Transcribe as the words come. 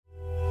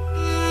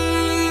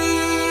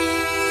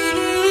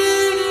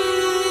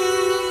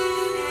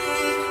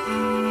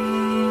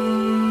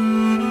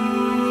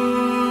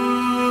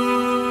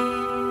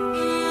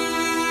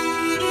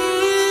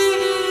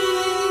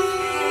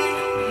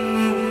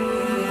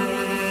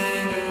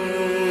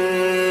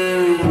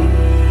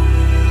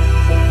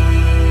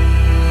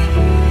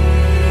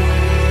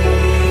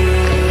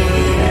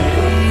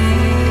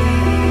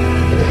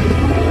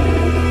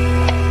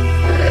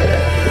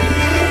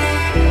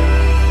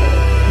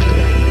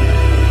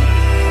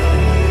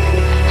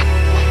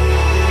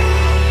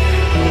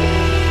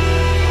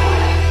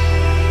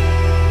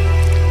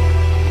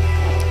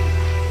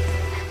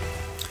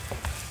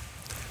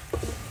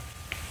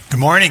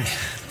morning.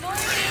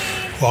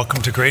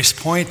 Welcome to Grace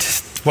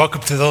Point.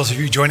 Welcome to those of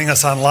you joining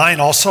us online.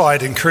 Also,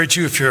 I'd encourage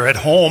you, if you're at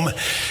home,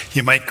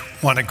 you might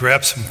want to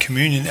grab some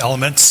communion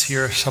elements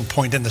here at some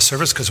point in the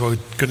service, because we're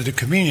going to do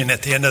communion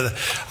at the end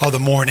of the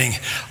morning.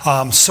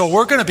 So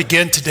we're going to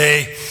begin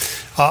today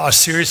a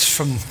series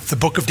from the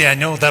book of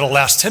Daniel that'll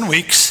last 10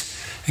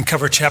 weeks and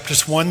cover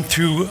chapters 1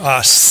 through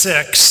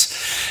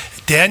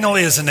 6. Daniel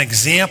is an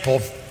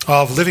example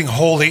of living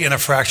holy in a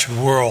fractured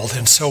world.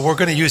 And so we're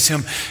going to use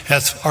him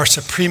as our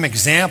supreme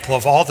example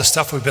of all the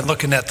stuff we've been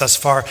looking at thus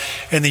far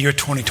in the year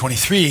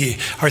 2023.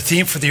 Our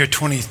theme for the year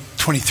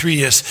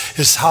 2023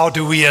 is how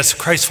do we as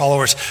Christ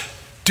followers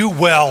do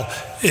well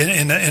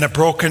in a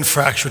broken,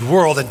 fractured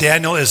world. And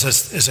Daniel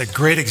is a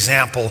great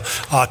example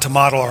to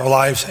model our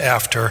lives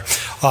after.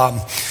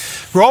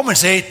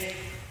 Romans 8,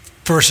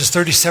 verses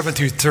 37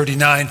 through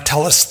 39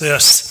 tell us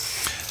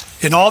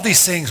this: in all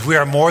these things we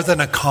are more than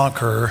a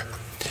conqueror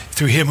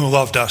through him who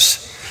loved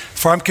us.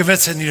 For I'm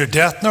convinced that neither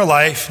death nor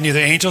life, neither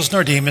angels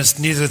nor demons,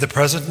 neither the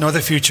present nor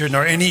the future,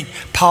 nor any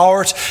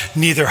powers,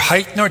 neither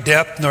height nor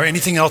depth, nor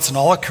anything else in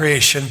all of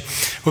creation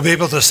will be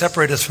able to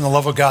separate us from the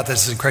love of God that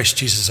is in Christ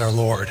Jesus our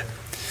Lord.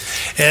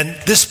 And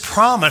this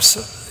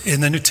promise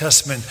in the New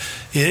Testament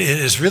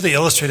is really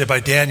illustrated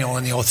by Daniel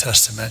in the Old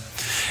Testament.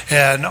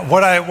 And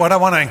what I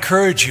want to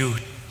encourage you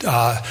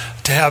to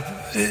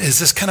have is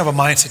this kind of a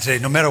mindset today.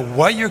 No matter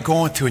what you're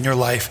going through in your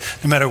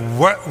life, no matter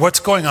what's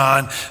going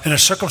on and the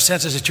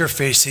circumstances that you're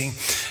facing,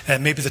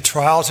 and maybe the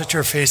trials that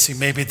you're facing,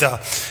 maybe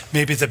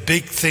the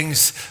big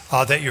things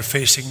that you're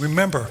facing,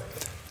 remember,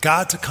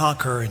 God's a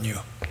conqueror in you.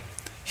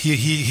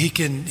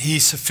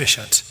 He's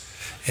sufficient,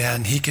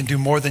 and he can do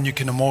more than you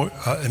can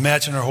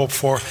imagine or hope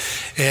for.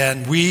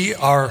 And we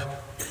are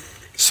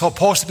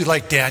supposed to be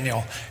like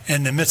Daniel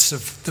in the midst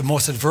of the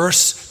most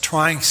adverse,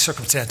 trying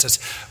circumstances.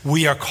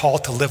 We are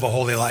called to live a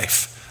holy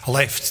life, a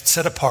life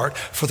set apart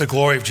for the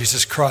glory of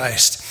Jesus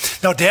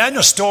Christ. Now,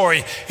 Daniel's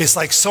story is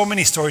like so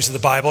many stories of the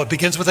Bible. It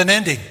begins with an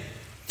ending.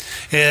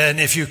 And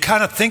if you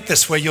kind of think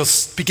this way, you'll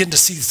begin to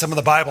see some of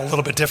the Bible a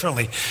little bit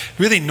differently.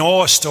 Really,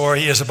 Noah's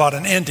story is about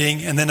an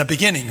ending and then a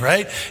beginning,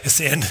 right? It's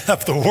the end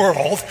of the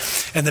world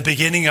and the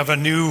beginning of a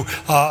new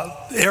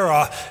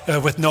era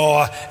with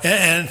Noah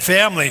and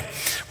family.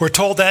 We're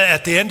told that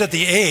at the end of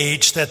the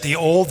age that the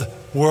old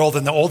world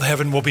and the old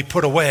heaven will be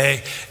put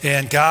away,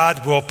 and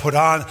God will put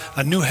on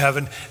a new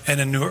heaven and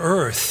a new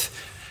earth.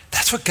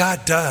 That's what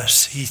God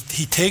does.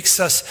 He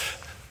takes us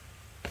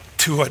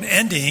to an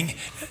ending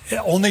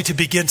only to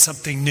begin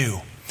something new.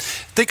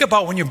 Think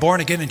about when you're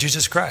born again in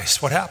Jesus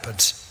Christ. What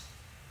happens?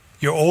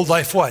 Your old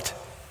life, what?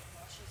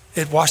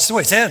 It washes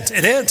away. It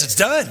ends. It's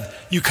done.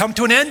 You come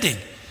to an ending.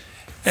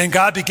 And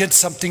God begins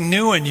something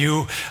new in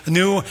you,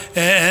 new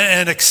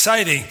and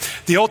exciting.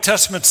 The Old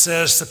Testament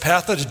says the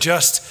path of the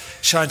just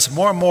shines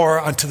more and more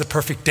unto the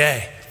perfect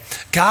day.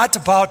 God's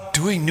about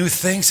doing new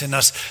things in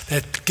us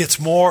that gets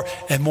more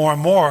and more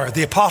and more.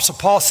 The Apostle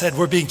Paul said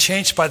we're being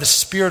changed by the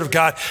Spirit of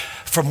God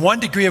from one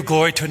degree of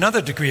glory to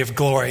another degree of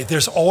glory.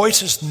 There's always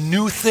this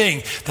new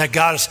thing that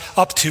God is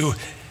up to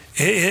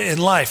in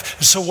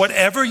life. So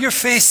whatever you're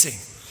facing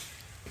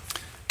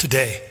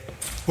today,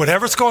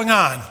 whatever's going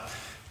on,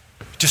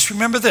 just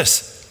remember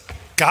this: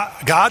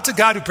 God's a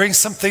God who brings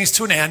some things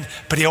to an end,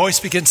 but he always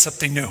begins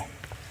something new.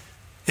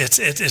 It's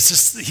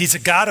just, he's a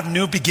God of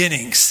new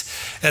beginnings.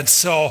 And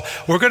so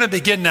we're going to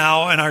begin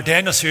now in our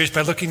Daniel series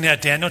by looking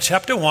at Daniel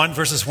chapter 1,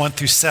 verses 1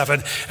 through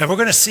 7. And we're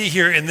going to see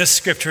here in this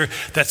scripture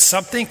that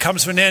something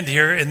comes to an end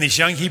here in these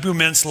young Hebrew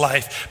men's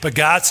life, but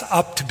God's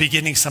up to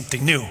beginning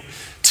something new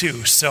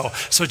too. So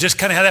just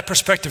kind of have that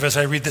perspective as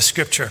I read the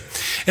scripture.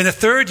 In the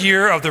third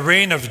year of the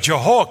reign of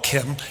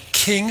Jehoiakim,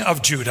 king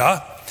of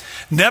Judah,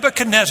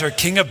 Nebuchadnezzar,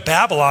 king of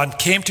Babylon,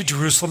 came to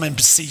Jerusalem and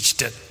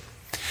besieged it.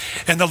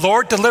 And the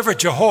Lord delivered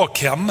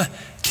Jehoiakim,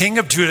 king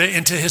of Judah,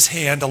 into his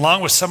hand,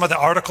 along with some of the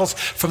articles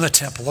from the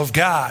temple of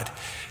God.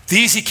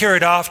 These he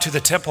carried off to the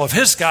temple of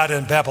his God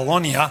in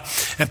Babylonia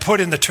and put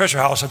in the treasure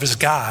house of his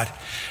God.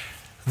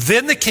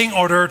 Then the king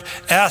ordered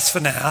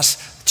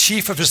Ashpenaz,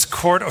 chief of his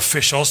court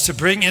officials, to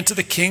bring into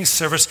the king's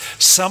service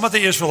some of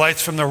the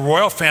Israelites from the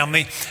royal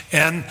family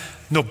and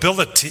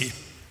nobility,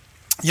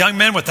 young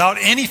men without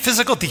any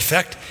physical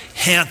defect,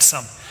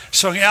 handsome,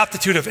 showing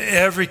aptitude for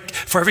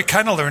every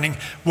kind of learning,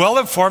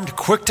 well-informed,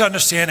 quick to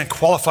understand, and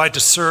qualified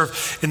to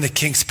serve in the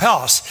king's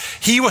palace.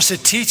 He was to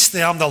teach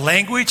them the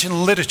language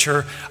and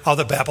literature of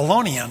the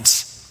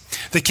Babylonians.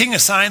 The king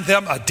assigned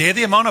them a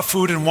daily amount of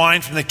food and wine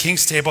from the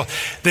king's table.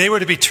 They were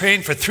to be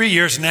trained for 3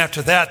 years, and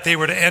after that they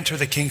were to enter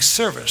the king's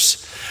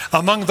service.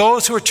 Among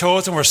those who were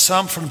chosen were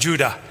some from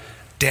Judah: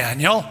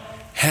 Daniel,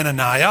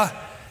 Hananiah,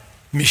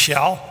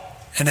 Mishael,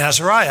 and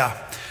Azariah.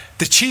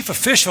 The chief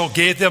official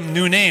gave them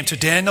new names. To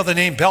Daniel the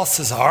name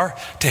Belshazzar,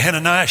 to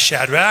Hananiah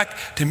Shadrach,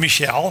 to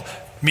Mishael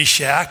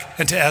Meshach,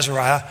 and to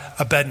Azariah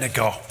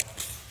Abednego.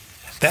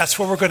 That's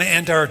where we're going to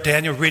end our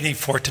Daniel reading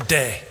for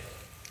today.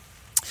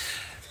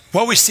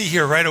 What we see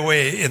here right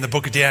away in the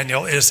book of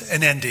Daniel is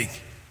an ending.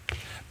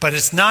 But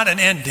it's not an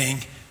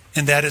ending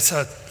in that it's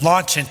a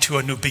launch into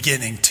a new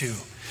beginning too.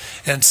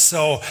 And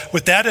so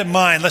with that in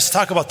mind, let's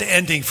talk about the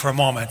ending for a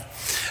moment.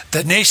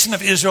 The nation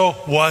of Israel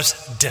was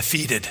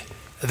defeated.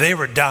 They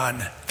were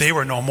done. They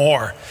were no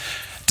more.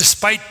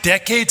 Despite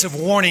decades of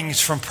warnings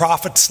from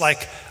prophets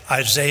like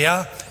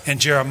Isaiah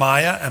and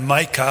Jeremiah and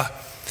Micah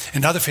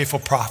and other faithful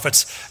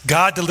prophets,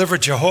 God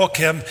delivered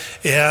Jehoiakim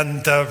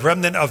and the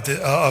remnant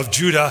of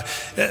Judah,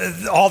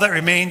 all that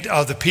remained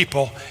of the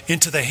people,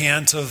 into the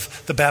hands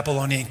of the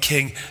Babylonian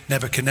king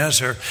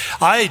Nebuchadnezzar.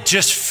 I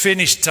just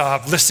finished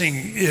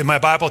listening in my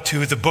Bible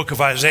to the book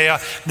of Isaiah.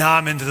 Now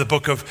I'm into the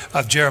book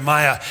of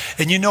Jeremiah.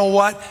 And you know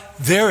what?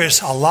 There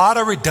is a lot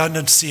of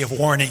redundancy of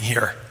warning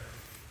here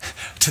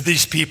to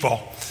these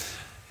people.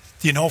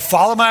 You know,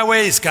 follow my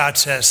ways, God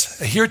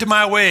says. Adhere to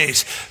my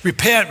ways.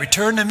 Repent,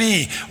 return to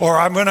me, or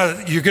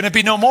you're gonna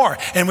be no more.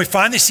 And we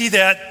finally see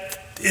that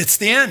it's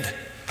the end.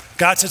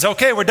 God says,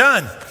 okay, we're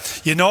done.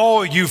 You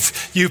know,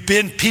 you've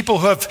been people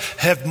who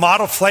have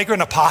modeled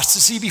flagrant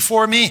apostasy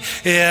before me,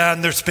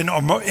 and there's been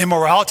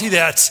immorality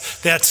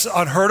that's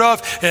unheard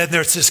of, and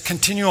there's this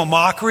continual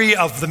mockery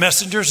of the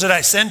messengers that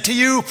I send to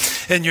you,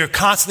 and you're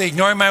constantly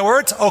ignoring my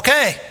words.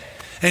 Okay.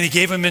 And he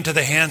gave them into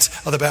the hands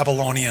of the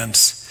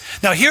Babylonians.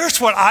 Now, here's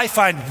what I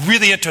find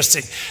really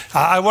interesting.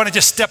 I want to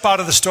just step out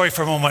of the story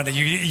for a moment.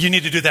 You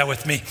need to do that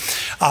with me.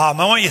 I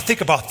want you to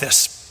think about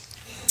this.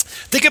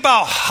 Think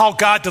about how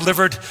God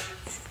delivered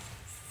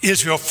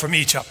Israel from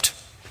Egypt.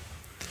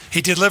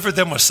 He delivered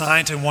them with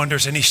signs and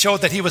wonders, and he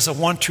showed that he was the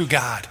one true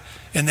God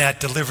in that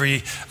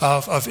delivery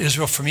of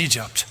Israel from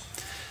Egypt.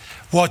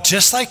 Well,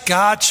 just like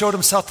God showed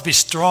himself to be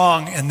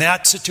strong in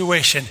that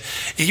situation,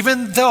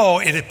 even though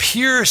it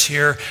appears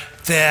here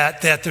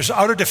that there's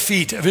utter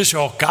defeat of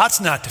Israel, God's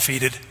not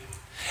defeated.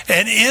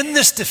 And in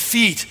this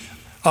defeat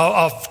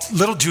of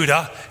little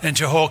Judah and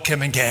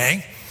Jehoiakim and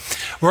gang,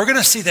 we're going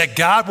to see that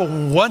God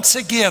will once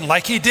again,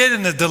 like he did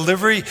in the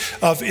delivery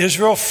of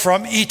Israel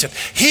from Egypt,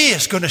 he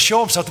is going to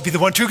show himself to be the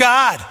one true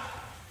God.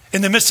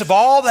 In the midst of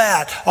all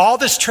that, all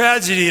this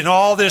tragedy and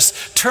all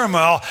this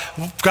turmoil,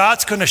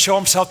 God's going to show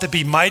himself to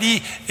be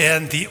mighty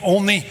and the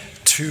only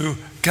true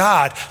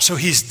God. So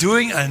he's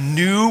doing a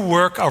new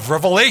work of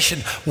revelation.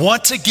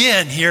 Once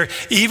again here,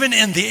 even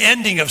in the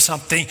ending of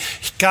something,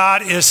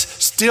 God is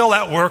still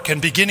at work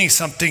and beginning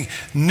something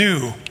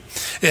new.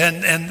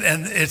 And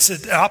it's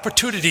an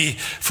opportunity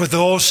for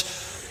those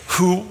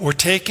who were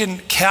taken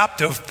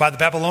captive by the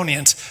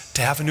Babylonians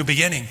to have a new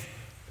beginning,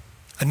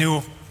 a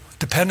new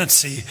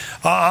dependency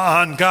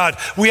on God.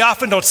 We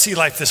often don't see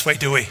life this way,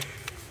 do we?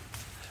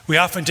 We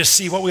often just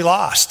see what we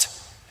lost,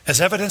 as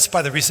evidenced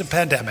by the recent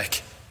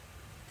pandemic.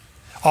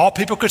 All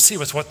people could see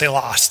was what they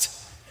lost.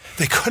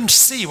 They couldn't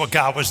see what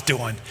God was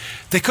doing.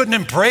 They couldn't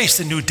embrace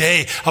the new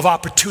day of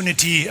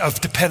opportunity, of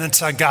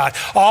dependence on God.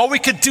 All we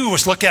could do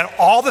was look at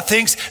all the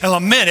things and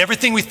lament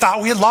everything we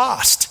thought we had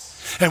lost.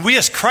 And we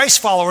as Christ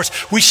followers,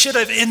 we should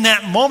have in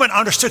that moment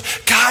understood,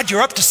 God,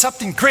 you're up to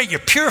something great. You're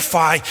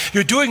purifying.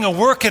 You're doing a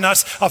work in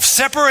us of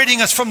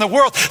separating us from the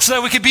world so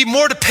that we can be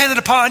more dependent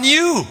upon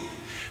you.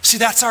 See,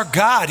 that's our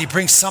God. He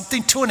brings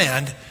something to an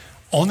end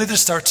only to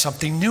start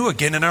something new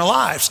again in our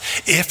lives,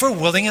 if we're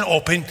willing and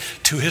open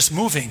to his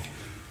moving.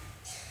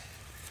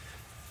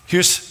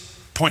 Here's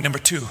point number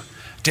 2.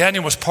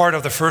 Daniel was part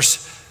of the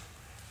first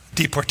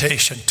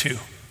deportation too.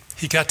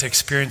 He got to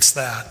experience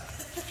that.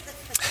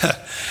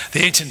 The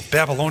ancient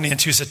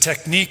Babylonians used a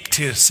technique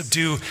to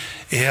subdue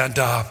and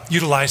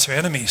utilize their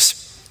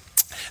enemies.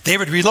 They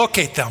would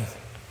relocate them.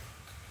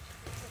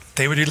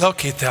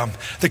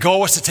 The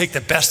goal was to take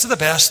the best of the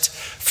best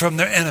from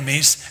their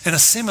enemies and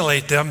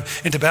assimilate them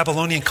into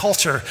Babylonian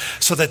culture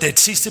so that they'd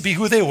cease to be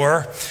who they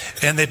were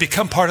and they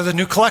become part of the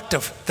new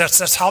collective.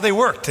 That's how they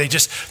worked. They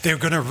were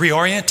going to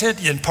reorient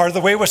it, and part of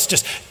the way was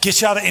just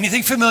get you out of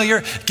anything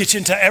familiar, get you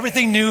into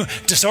everything new,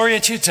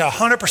 disorient you to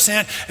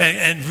 100%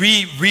 and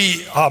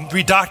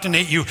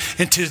redoctrinate you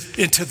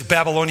into the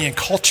Babylonian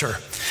culture.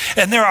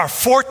 And there are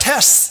 4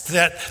 tests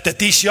that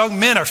these young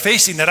men are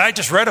facing that I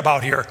just read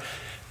about here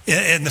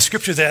in the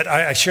scripture that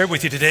I shared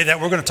with you today that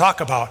we're going to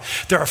talk about.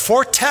 There are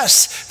 4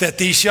 tests that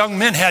these young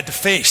men had to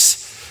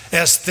face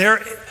as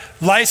their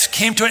lives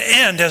came to an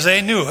end as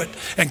they knew it,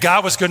 and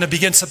God was going to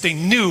begin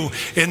something new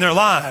in their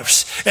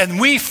lives. And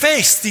we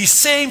face these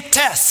same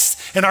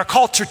tests in our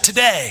culture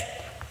today.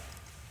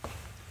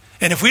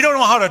 And if we don't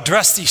know how to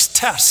address these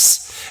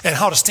tests and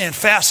how to stand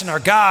fast in our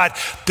God,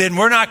 then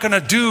we're not going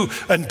to do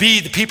and be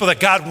the people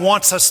that God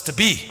wants us to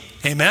be.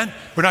 Amen?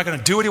 We're not going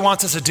to do what he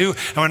wants us to do,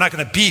 and we're not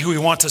going to be who he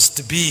wants us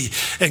to be.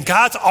 And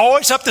God's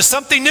always up to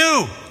something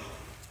new.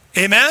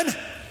 Amen?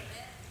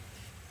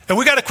 And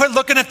we got to quit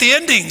looking at the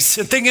endings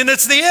and thinking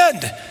it's the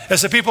end.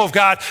 As the people of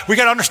God, we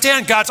got to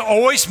understand God's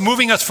always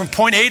moving us from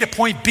point A to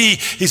point B.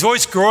 He's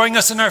always growing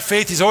us in our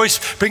faith. He's always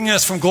bringing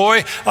us from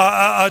glory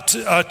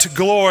to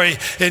glory,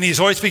 and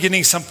he's always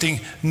beginning something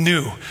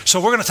new.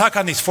 So we're going to talk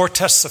on these 4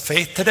 tests of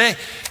faith today.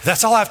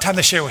 That's all I have time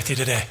to share with you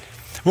today.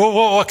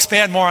 We'll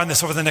expand more on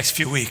this over the next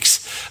few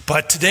weeks.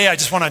 But today I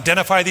just want to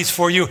identify these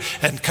for you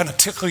and kind of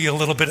tickle you a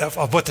little bit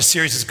of what the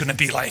series is going to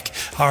be like.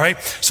 All right?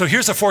 So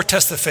here's the 4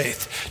 tests of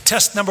faith.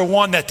 Test number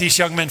 1 that these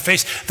young men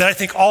face, that I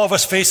think all of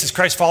us face as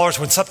Christ followers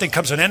when something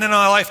comes to an end in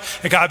our life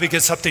and God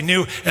begins something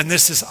new, and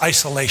this is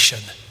isolation.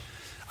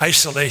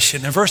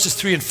 Isolation. In verses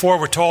 3 and 4,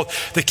 we're told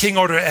the king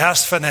ordered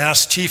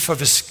Ashpenaz, chief of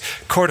his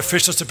court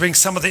officials, to bring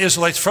some of the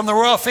Israelites from the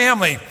royal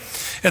family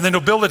and the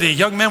nobility,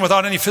 young men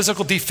without any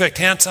physical defect,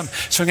 handsome,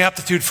 showing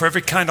aptitude for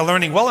every kind of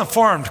learning,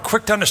 well-informed,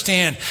 quick to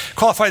understand,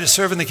 qualified to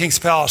serve in the king's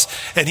palace.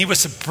 And he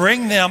was to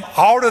bring them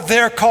out of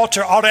their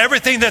culture, out of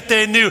everything that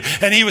they knew,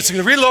 and he was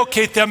to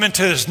relocate them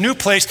into this new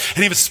place,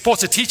 and he was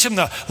supposed to teach them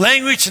the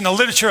language and the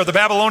literature of the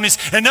Babylonians.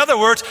 In other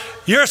words,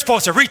 you're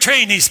supposed to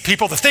retrain these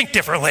people to think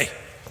differently.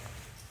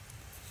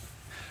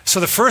 So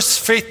the first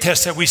faith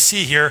test that we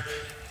see here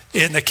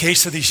in the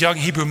case of these young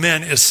Hebrew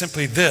men is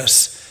simply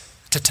this,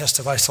 the test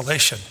of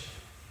isolation.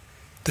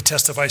 The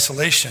test of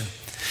isolation.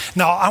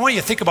 Now, I want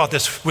you to think about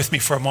this with me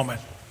for a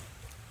moment.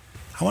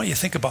 I want you to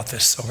think about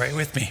this, all right,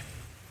 with me.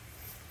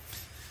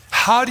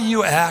 How do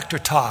you act or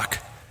talk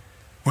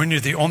when you're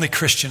the only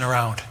Christian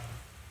around?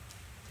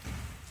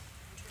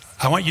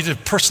 I want you to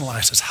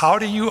personalize this. How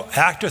do you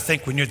act or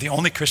think when you're the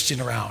only Christian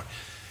around?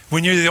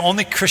 When you're the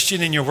only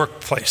Christian in your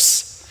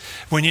workplace?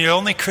 When you're the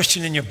only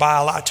Christian in your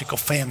biological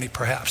family,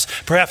 perhaps.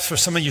 Perhaps for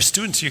some of you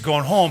students, you're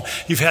going home,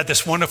 you've had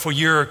this wonderful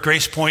year at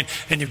Grace Point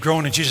and you've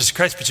grown in Jesus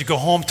Christ, but you go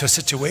home to a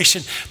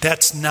situation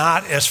that's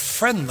not as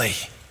friendly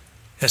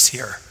as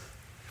here.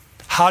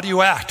 How do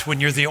you act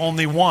when you're the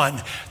only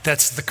one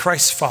that's the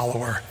Christ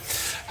follower?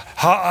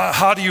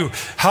 How do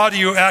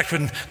you act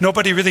when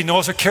nobody really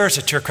knows or cares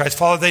that you're a Christ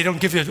follower? They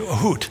don't give you a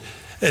hoot.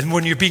 And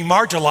when you're being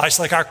marginalized,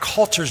 like our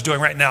culture is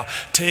doing right now,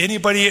 to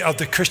anybody of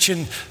the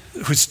Christian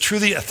who's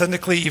truly,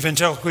 authentically,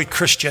 evangelically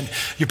Christian,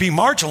 you're being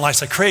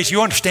marginalized like crazy.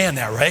 You understand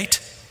that, right?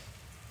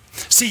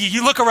 See,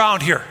 you look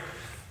around here.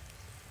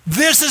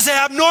 This is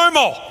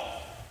abnormal.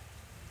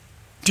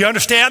 Do you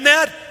understand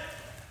that?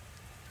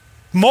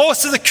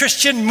 Most of the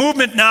Christian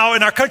movement now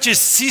in our country is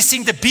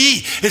ceasing to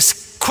be,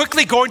 is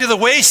quickly going to the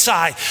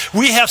wayside.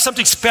 We have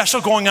something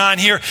special going on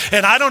here,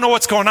 and I don't know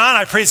what's going on.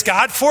 I praise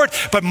God for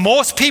it, but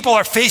most people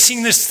are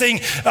facing this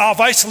thing of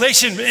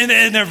isolation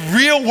in a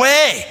real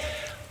way.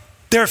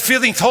 They're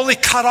feeling totally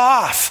cut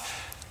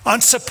off,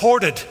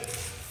 unsupported.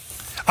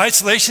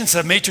 Isolation is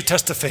a major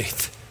test of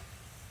faith.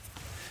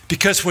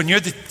 Because when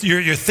you're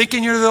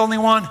thinking you're the only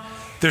one,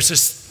 there's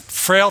this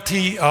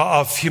frailty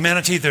of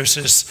humanity. There's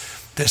this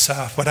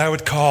what I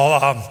would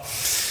call,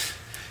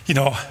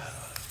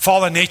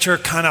 fallen nature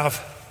kind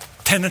of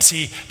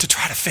tendency to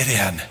try to fit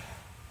in,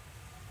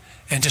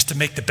 and just to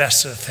make the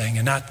best of the thing,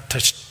 and not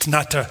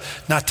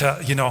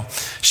to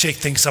shake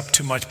things up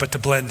too much, but to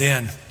blend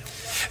in.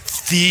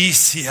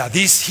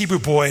 These Hebrew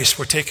boys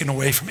were taken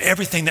away from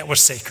everything that was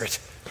sacred.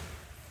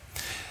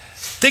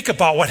 Think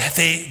about what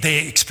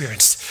they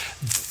experienced.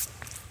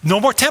 No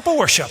more temple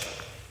worship.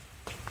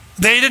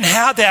 They didn't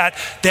have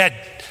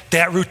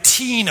that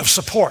routine of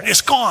support.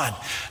 It's gone.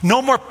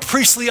 No more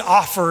priestly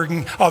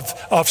offering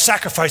of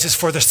sacrifices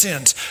for their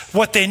sins.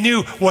 What they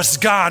knew was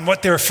gone.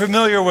 What they were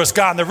familiar was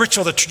gone. The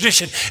ritual, the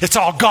tradition, it's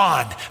all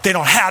gone. They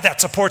don't have that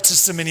support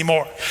system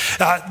anymore.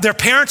 Their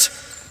parents,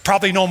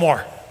 probably no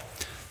more.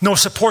 No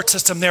support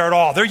system there at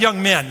all. They're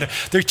young men.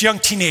 They're young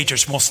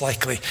teenagers, most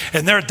likely.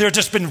 And they're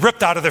just been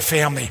ripped out of their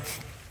family.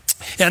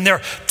 And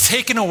they're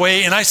taken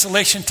away in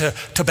isolation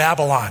to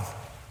Babylon.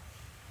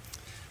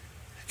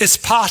 It's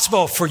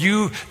possible for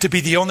you to be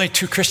the only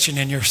true Christian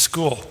in your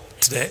school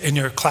today, in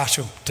your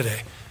classroom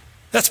today.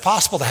 That's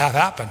possible to have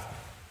happen.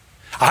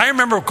 I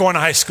remember going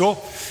to high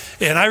school,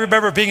 and I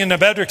remember being in the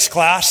Bedrick's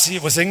class.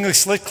 It was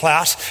English Lit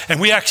class,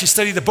 and we actually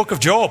studied the book of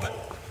Job.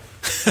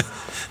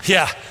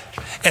 Yeah.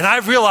 And I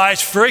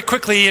realized very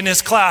quickly in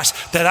his class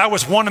that I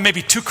was one of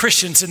maybe 2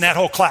 Christians in that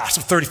whole class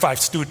of 35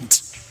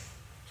 students.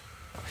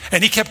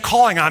 And he kept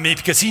calling on me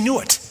because he knew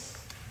it.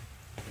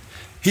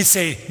 He'd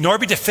say,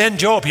 Norby, defend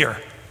Job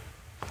here.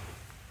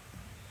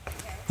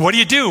 What do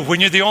you do when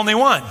you're the only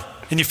one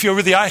and you feel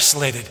really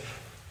isolated?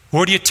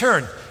 Where do you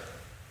turn?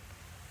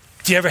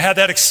 Do you ever have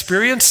that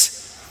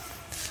experience?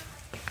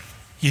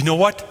 You know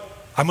what?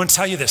 I'm going to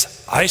tell you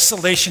this.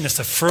 Isolation is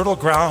the fertile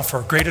ground for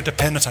a greater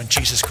dependence on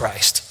Jesus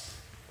Christ.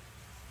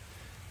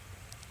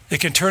 It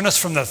can turn us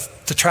from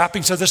the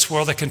trappings of this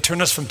world. It can turn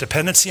us from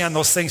dependency on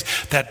those things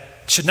that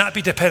should not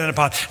be dependent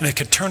upon. And it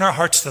can turn our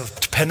hearts to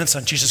dependence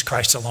on Jesus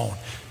Christ alone.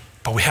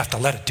 But we have to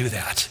let it do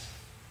that.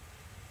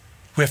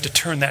 We have to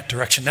turn that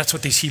direction. That's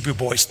what these Hebrew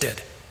boys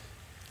did.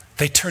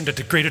 They turned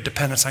to greater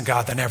dependence on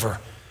God than ever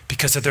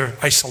because of their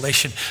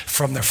isolation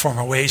from their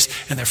former ways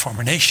and their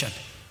former nation.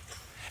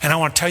 And I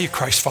want to tell you,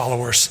 Christ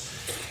followers,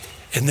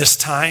 in this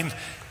time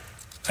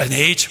and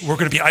age, we're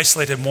going to be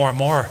isolated more and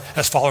more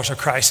as followers of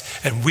Christ,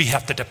 and we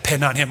have to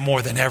depend on him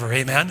more than ever.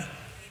 Amen?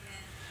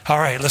 All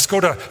right, let's go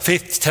to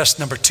faith test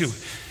number 2,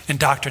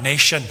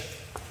 indoctrination.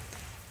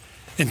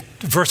 In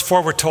verse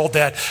 4, we're told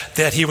that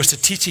he was to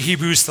teach the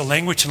Hebrews the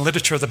language and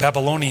literature of the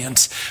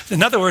Babylonians.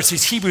 In other words,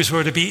 these Hebrews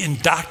were to be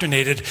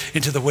indoctrinated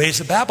into the ways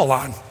of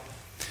Babylon.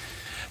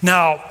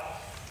 Now,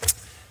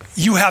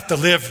 you have to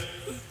live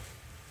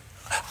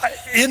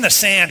in the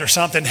sand or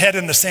something, head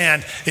in the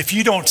sand, if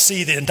you don't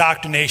see the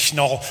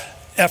indoctrinational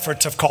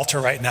efforts of culture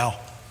right now.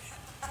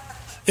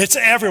 It's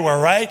everywhere,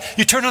 right?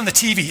 You turn on the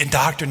TV,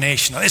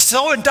 indoctrinational. It's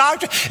so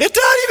indoctrinated, it's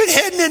not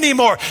even hidden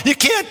anymore. You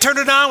can't turn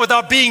it on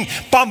without being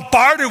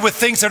bombarded with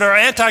things that are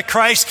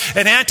anti-Christ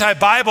and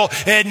anti-Bible,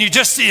 and they're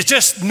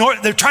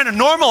trying to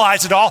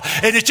normalize it all,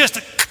 and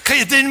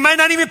it might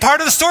not even be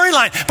part of the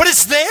storyline, but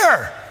it's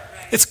there.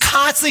 It's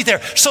constantly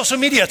there. Social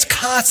media, it's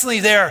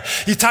constantly there.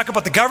 You talk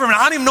about the government.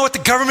 I don't even know what the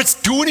government's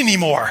doing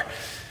anymore.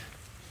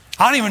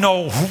 I don't even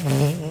know.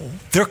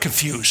 They're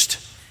confused.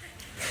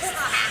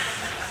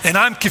 And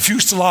I'm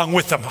confused along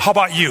with them. How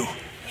about you?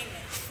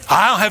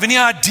 I don't have any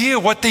idea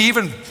what they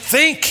even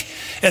think.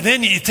 And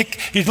then you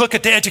look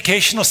at the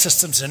educational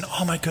systems and,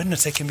 oh my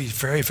goodness, they can be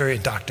very, very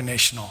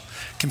indoctrinational.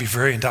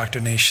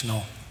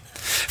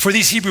 For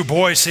these Hebrew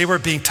boys, they were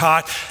being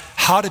taught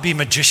how to be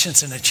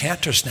magicians and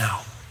enchanters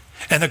now.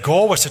 And the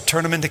goal was to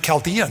turn them into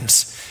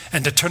Chaldeans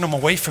and to turn them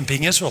away from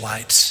being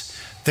Israelites.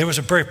 There was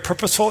a very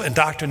purposeful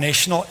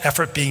indoctrinational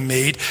effort being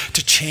made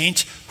to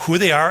change who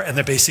they are and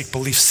their basic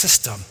belief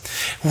system.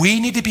 We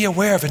need to be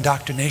aware of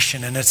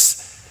indoctrination and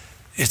its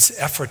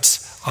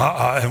efforts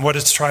and what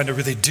it's trying to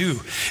really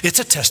do. It's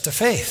a test of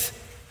faith.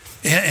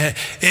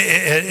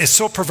 It's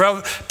so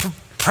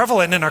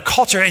prevalent in our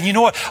culture. And you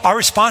know what? Our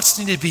response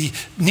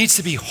needs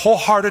to be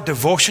wholehearted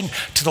devotion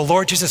to the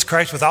Lord Jesus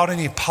Christ without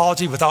any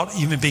apology, without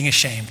even being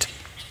ashamed.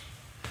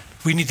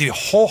 We need to be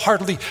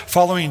wholeheartedly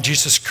following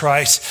Jesus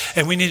Christ,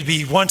 and we need to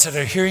be ones that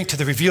are adhering to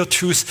the revealed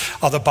truth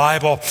of the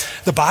Bible.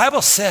 The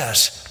Bible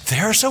says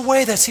there's a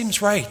way that seems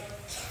right,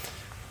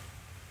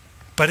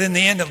 but in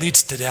the end it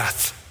leads to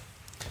death.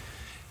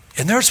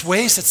 And there's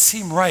ways that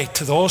seem right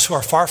to those who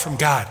are far from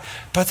God,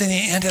 but in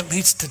the end it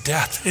leads to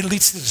death. It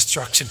leads to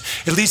destruction.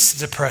 It leads to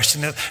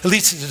depression. It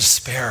leads to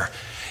despair.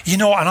 You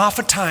know, and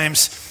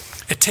oftentimes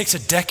it takes a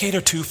decade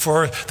or two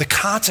for the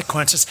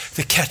consequences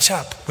to catch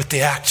up with the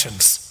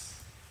actions.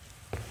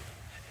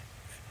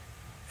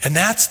 And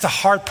that's the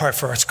hard part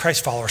for us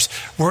Christ followers.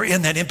 We're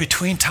in that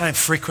in-between time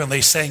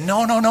frequently saying,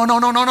 no.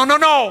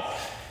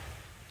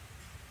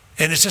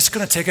 And it's just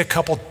going to take a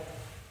couple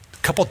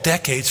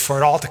decades for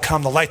it all to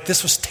come to light.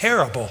 This was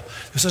terrible.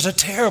 This was a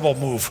terrible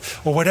move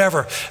or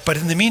whatever. But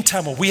in the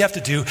meantime, what we have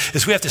to do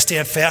is we have to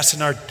stand fast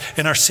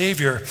in our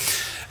Savior.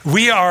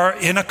 We are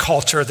in a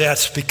culture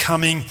that's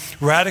becoming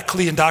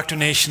radically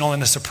indoctrinational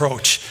in its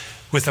approach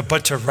with a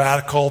bunch of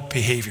radical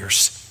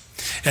behaviors.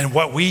 And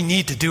what we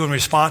need to do in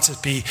response is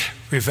be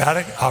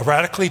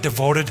radically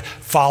devoted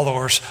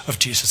followers of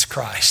Jesus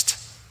Christ.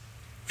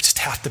 We just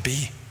have to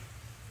be.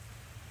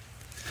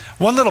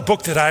 One little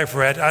book that I've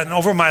read, and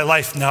over my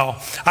life now,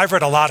 I've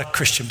read a lot of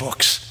Christian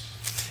books.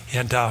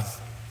 And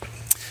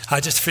I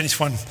just finished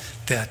one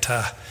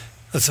that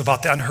is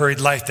about the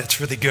unhurried life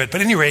that's really good. But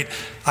at any rate,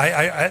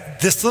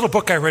 this little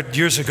book I read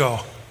years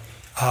ago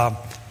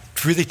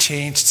really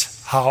changed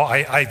how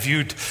I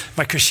viewed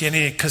my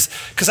Christianity,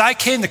 because I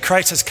came to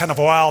Christ as kind of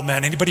a wild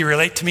man. Anybody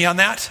relate to me on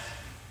that?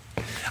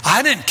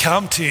 I'm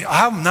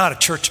not a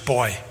church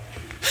boy.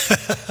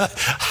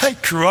 I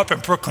grew up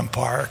in Brooklyn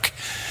Park.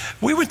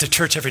 We went to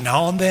church every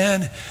now and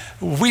then.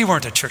 We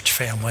weren't a church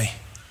family.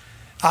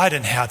 I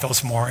didn't have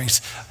those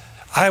moorings.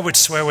 I would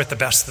swear with the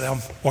best of them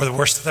or the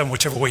worst of them,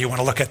 whichever way you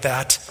want to look at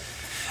that.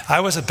 I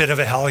was a bit of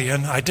a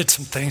hellion. I did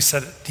some things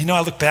that,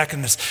 I look back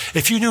on this.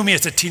 If you knew me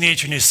as a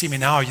teenager and you see me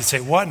now, you'd say,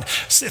 what? In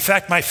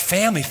fact, my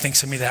family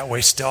thinks of me that way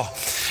still.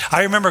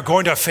 I remember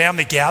going to a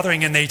family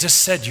gathering and they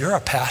just said, you're a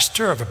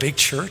pastor of a big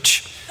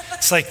church?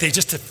 It's like they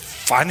just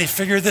finally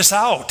figured this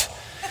out.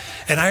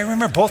 And I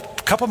remember a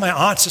couple of my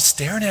aunts just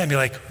staring at me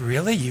like,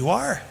 really, you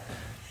are?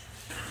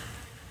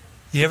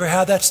 You ever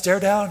had that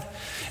stare down?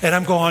 And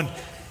I'm going,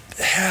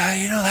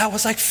 that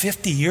was like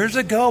 50 years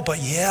ago, but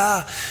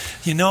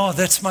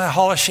that's my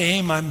hall of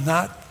shame. I'm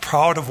not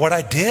proud of what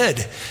I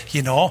did,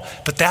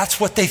 but that's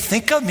what they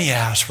think of me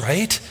as,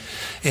 right?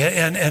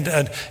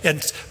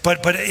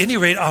 But at any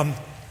rate,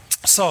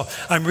 so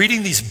I'm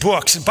reading these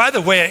books. And by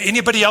the way,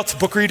 anybody else a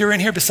book reader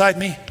in here beside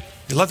me?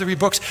 You love to read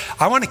books?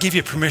 I want to give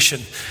you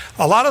permission.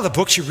 A lot of the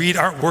books you read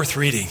aren't worth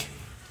reading.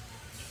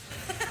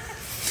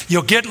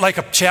 You'll get like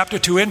a chapter or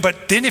two in,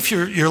 but then if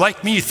you're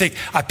like me, you think,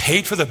 I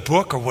paid for the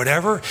book or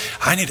whatever,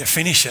 I need to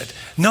finish it.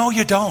 No,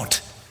 you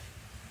don't.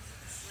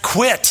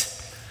 Quit.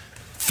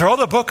 Throw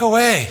the book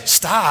away.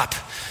 Stop.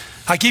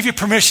 I give you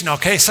permission,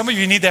 okay? Some of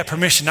you need that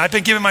permission. I've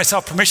been giving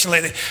myself permission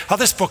lately.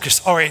 This book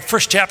is, all right,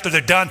 first chapter,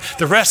 they're done.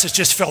 The rest is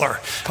just filler.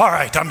 All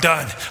right, I'm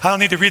done. I don't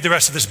need to read the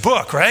rest of this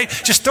book, right?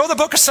 Just throw the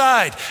book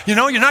aside. You're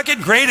not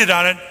getting graded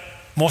on it,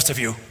 most of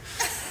you,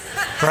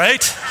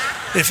 right?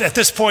 If at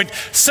this point.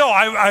 So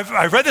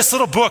I read this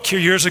little book here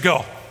years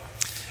ago.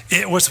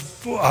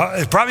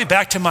 It brought me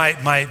back to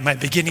my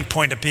beginning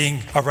point of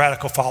being a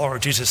radical follower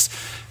of Jesus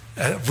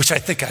which I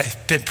think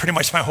I've been pretty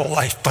much my whole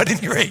life. But at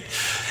any rate,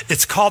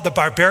 it's called The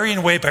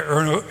Barbarian Way by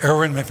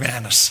Erwin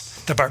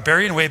McManus. The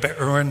Barbarian Way by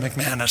Erwin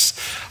McManus.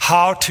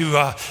 How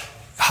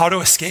to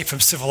escape from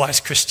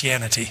civilized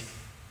Christianity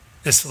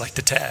is like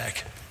the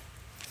tag.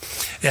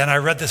 And I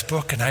read this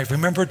book, and I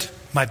remembered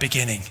my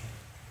beginning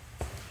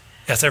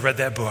as I read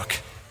that book,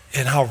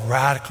 and how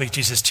radically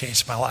Jesus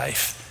changed my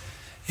life.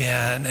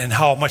 And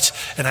how much,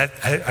 and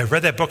I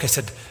read that book, I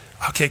said,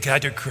 okay,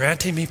 God, you're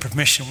granting me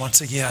permission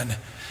once again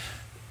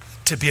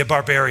to be a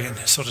barbarian,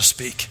 so to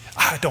speak.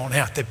 I don't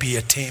have to be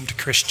a tamed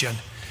Christian.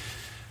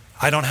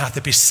 I don't have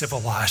to be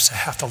civilized. I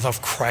have to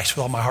love Christ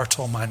with all my heart,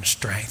 soul, mind, and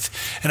strength.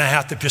 And I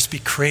have to just be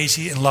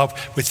crazy in love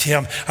with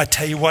him. I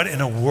tell you what,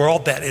 in a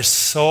world that is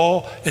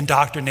so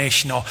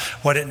indoctrinational,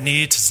 what it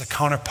needs is a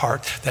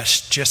counterpart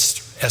that's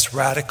just as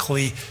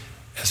radically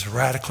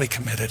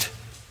committed.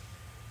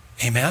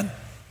 Amen?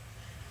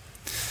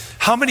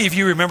 How many of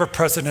you remember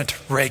President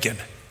Reagan?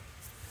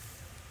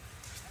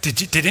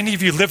 Did any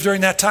of you live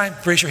during that time?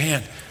 Raise your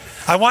hand.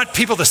 I want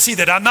people to see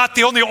that I'm not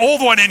the only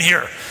old one in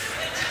here.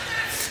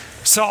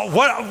 So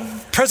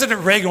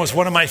President Reagan was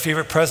one of my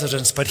favorite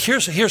presidents, but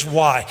here's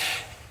why.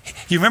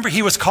 You remember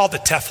he was called the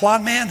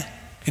Teflon Man?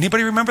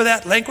 Anybody remember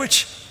that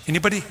language?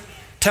 Anybody?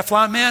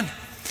 Teflon Man?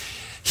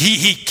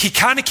 He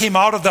kind of came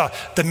out of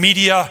the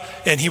media,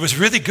 and he was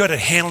really good at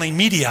handling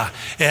media.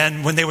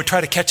 And when they would try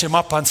to catch him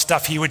up on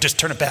stuff, he would just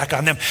turn it back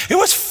on them. It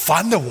was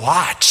fun to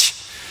watch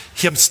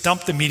him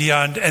stump the media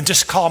and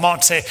just call them out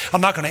and say,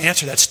 I'm not going to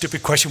answer that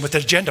stupid question with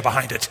an agenda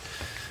behind it.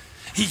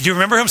 You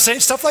remember him saying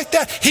stuff like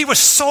that? He was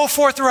so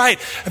forthright.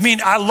 I mean,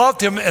 I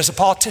loved him as a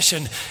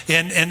politician,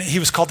 and he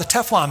was called the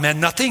Teflon Man.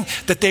 Nothing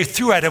that they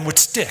threw at him would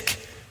stick.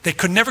 They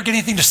could never get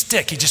anything to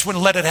stick. He just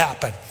wouldn't let it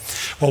happen.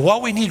 Well,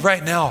 what we need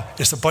right now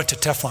is a bunch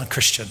of Teflon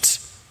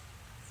Christians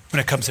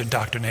when it comes to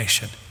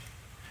indoctrination.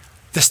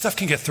 This stuff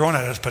can get thrown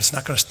at us, but it's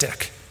not going to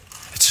stick.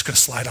 It's just going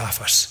to slide off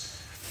us.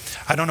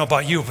 I don't know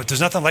about you, but there's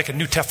nothing like a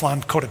new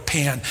Teflon coated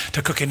pan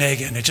to cook an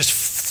egg in. It just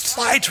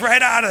slides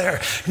right out of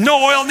there.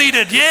 No oil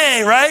needed.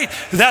 Yay, right?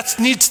 That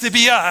needs to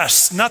be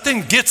us.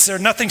 Nothing gets there.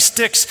 Nothing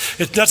sticks.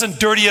 It doesn't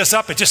dirty us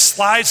up. It just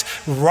slides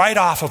right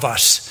off of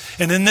us.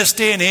 And in this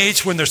day and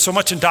age, when there's so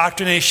much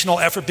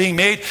indoctrinational effort being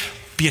made,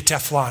 be a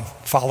Teflon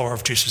follower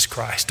of Jesus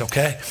Christ,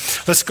 okay?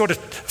 Let's go to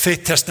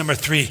faith test number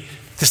 3.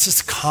 This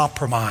is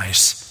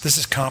compromise. This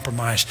is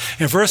compromise.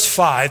 In verse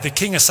 5, the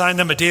king assigned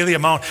them a daily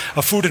amount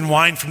of food and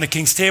wine from the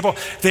king's table.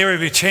 They were to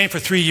be chained for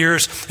 3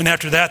 years, and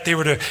after that, they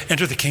were to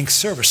enter the king's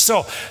service.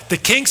 So the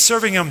king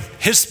serving them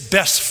his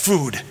best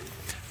food.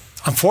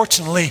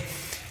 Unfortunately,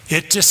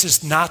 it just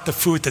is not the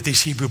food that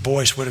these Hebrew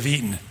boys would have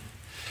eaten.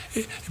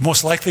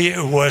 Most likely,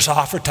 it was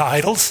offered to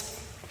idols.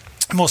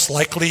 Most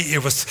likely,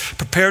 it was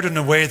prepared in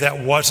a way that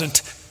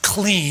wasn't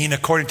clean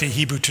according to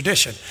Hebrew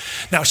tradition.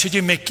 Now, should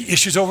you make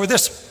issues over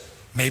this?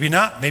 Maybe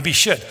not. Maybe you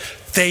should.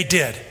 They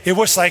did. It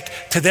was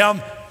like, to them,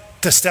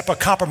 the step of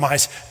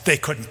compromise they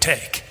couldn't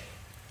take.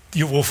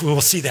 We'll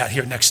see that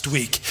here next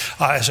week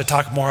as I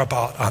talk more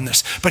about on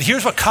this. But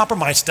here's what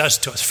compromise does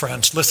to us,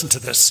 friends. Listen to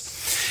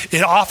this.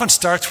 It often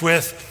starts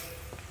with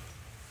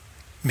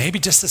maybe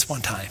just this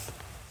one time.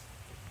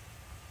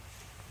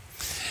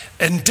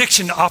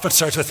 Addiction often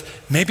starts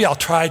with maybe I'll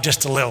try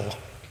just a little.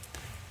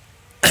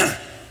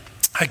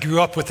 I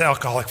grew up with an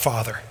alcoholic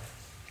father.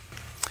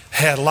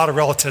 Had a lot of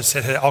relatives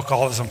that had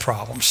alcoholism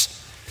problems.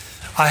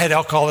 I had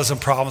alcoholism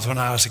problems when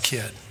I was a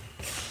kid.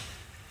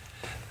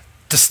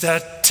 The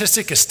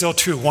statistic is still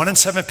true. 1 in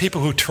 7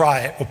 people who try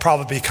it will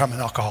probably become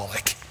an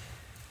alcoholic.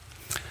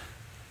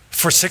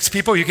 For 6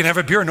 people, you can have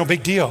a beer, no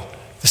big deal.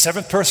 The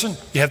 7th person,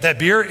 you have that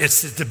beer,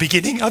 it's the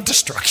beginning of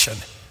destruction.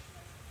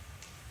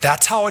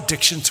 That's how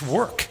addictions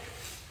work.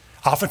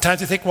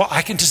 Oftentimes you think, well,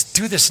 I can just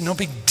do this, no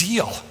big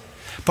deal.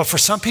 But for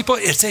some people,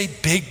 it's a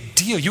big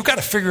deal. You got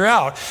to figure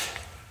out,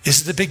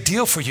 is it a big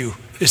deal for you?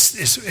 Is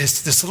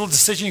this little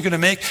decision you're going to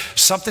make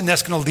something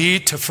that's going to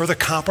lead to further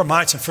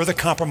compromise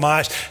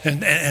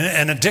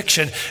and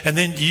addiction? And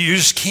then you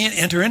just can't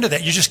enter into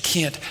that. You just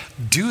can't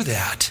do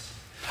that.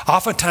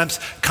 Oftentimes,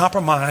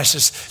 compromise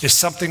is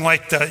something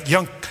like the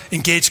young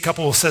engaged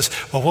couple who says,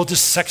 well, we'll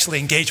just sexually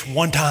engage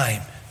one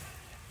time.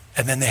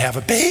 And then they have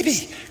a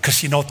baby.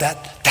 Because you know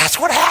that's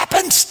what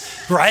happens,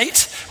 right?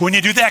 When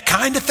you do that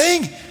kind of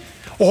thing.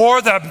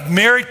 Or the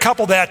married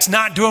couple that's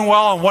not doing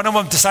well and one of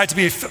them decides to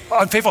be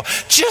unfaithful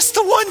just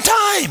the one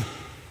time.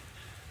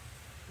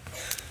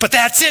 But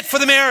that's it for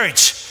the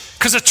marriage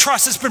because the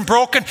trust has been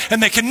broken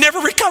and they can never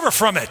recover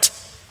from it.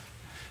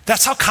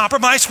 That's how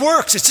compromise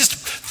works. It's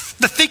just,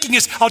 the thinking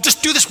is, I'll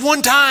just do this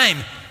one time.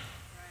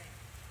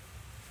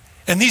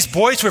 And these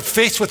boys were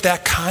faced with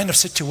that kind of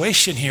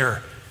situation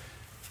here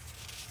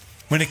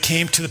when it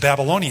came to the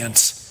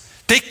Babylonians.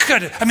 They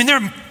could,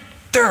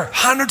 they're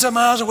hundreds of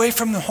miles away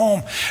from the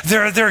home.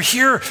 They're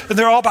here, and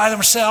they're all by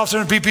themselves.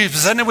 They're going to be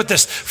presented with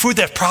this food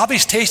that probably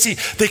is tasty.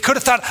 They could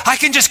have thought, I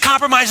can just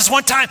compromise this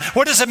one time.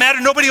 What does it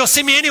matter? Nobody will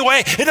see me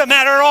anyway. It doesn't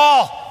matter at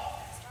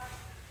all.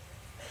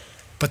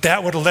 But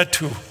that would have led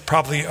to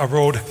probably a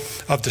road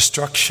of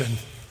destruction.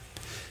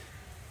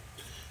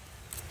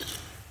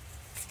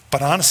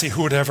 But honestly,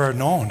 who would ever have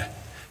known?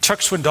 Chuck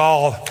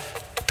Swindoll,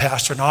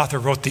 pastor and author,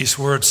 wrote these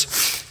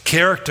words: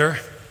 character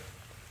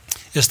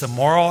is the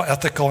moral,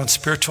 ethical, and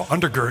spiritual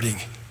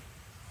undergirding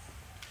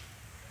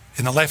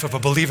in the life of a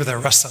believer that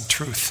rests on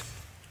truth.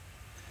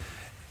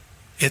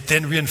 It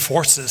then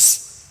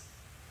reinforces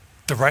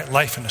the right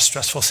life in a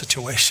stressful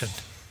situation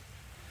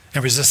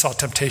and resists all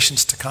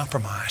temptations to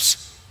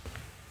compromise.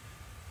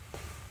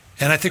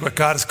 And I think what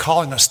God is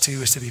calling us to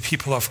is to be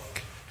people of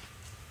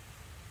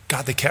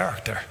godly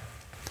character,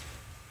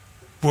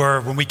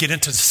 where when we get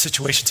into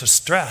situations of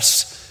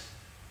stress,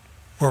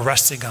 we're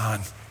resting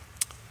on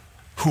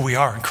who we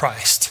are in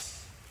Christ.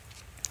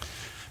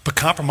 But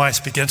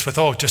compromise begins with,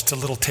 just a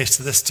little taste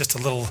of this, just a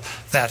little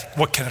that.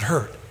 What can it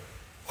hurt?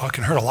 Well, it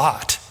can hurt a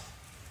lot.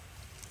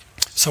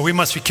 So we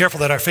must be careful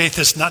that our faith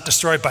is not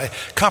destroyed by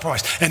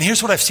compromise. And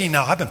here's what I've seen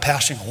now. I've been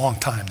pastoring a long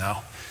time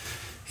now.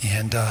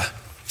 And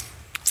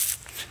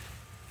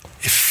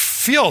it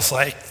feels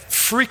like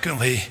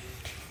frequently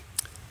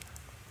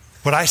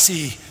what I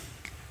see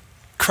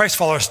Christ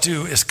followers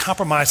do is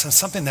compromise on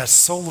something that's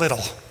so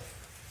little.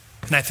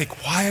 And I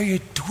think, why are you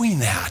doing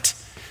that?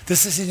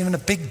 This isn't even a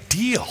big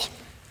deal.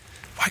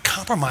 Why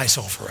compromise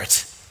over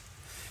it?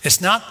 It's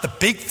not the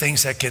big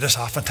things that get us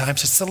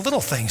oftentimes, it's the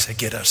little things that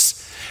get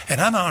us. And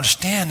I'm not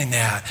understanding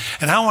that.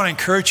 And I want to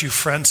encourage you,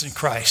 friends in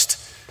Christ,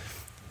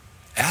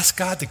 ask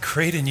God to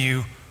create in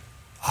you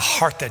a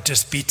heart that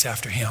just beats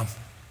after him.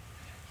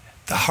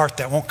 The heart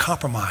that won't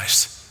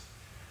compromise.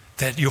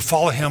 That you'll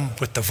follow him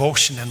with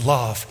devotion and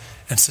love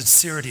and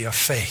sincerity of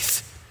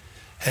faith.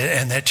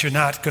 And that you're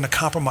not going to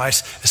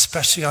compromise,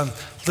 especially on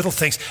little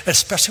things,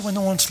 especially when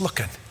no one's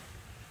looking.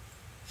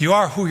 You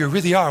are who you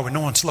really are when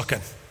no one's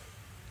looking.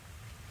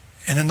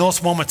 And in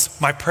those moments,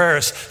 my prayer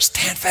is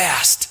stand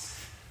fast,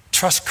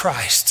 trust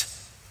Christ,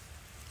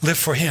 live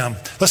for him.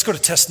 Let's go to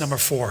test number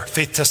 4.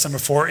 Faith test number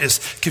 4 is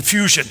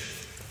confusion.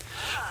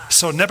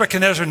 So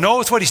Nebuchadnezzar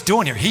knows what he's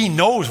doing here. He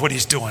knows what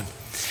he's doing.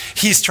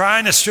 He's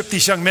trying to strip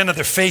these young men of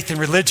their faith and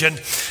religion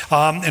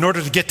in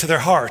order to get to their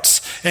hearts.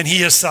 And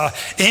he is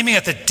aiming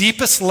at the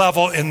deepest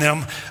level in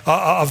them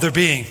of their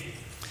being.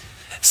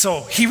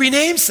 So he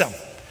renames them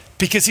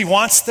because he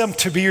wants them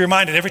to be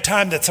reminded every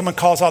time that someone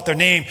calls out their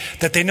name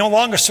that they no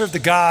longer serve the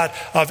God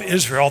of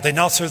Israel. They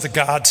now serve the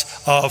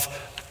gods of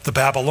the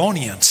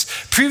Babylonians.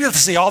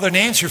 Previously, all their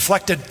names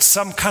reflected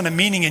some kind of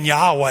meaning in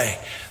Yahweh,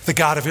 the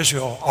God of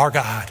Israel, our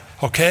God.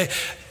 Okay?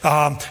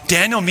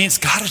 Daniel means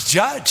God is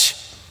judge.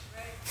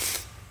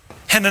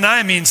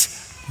 Hananiah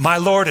means my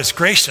Lord is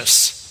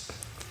gracious.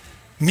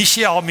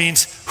 Mishael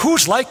means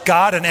who's like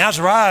God, and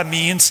Azariah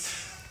means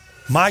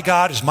my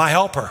God is my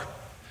helper.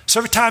 So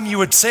every time you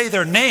would say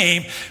their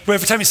name,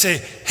 every time you say,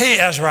 hey,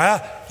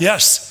 Azariah,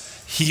 yes,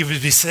 you'd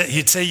be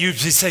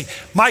saying,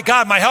 my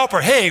God, my helper.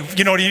 Hey,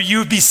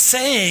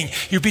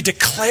 you'd be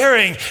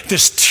declaring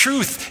this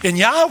truth in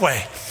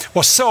Yahweh.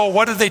 Well, so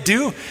what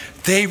do?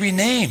 They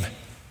rename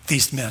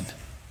these men,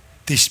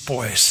 these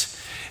boys.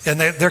 And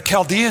their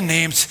Chaldean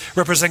names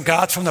represent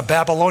gods from the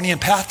Babylonian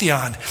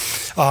pantheon.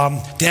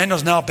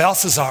 Daniel's now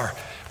Belshazzar,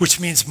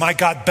 which means my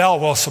God Bel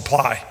will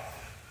supply,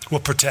 will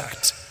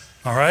protect.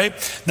 All right?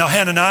 Now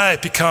Hananiah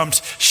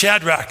becomes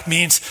Shadrach,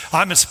 means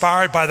I'm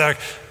inspired by the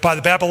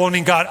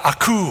Babylonian god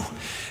Aku.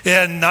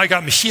 And now I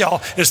got Mishael,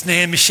 his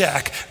name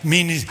Meshach,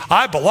 meaning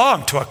I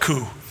belong to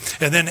Aku.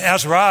 And then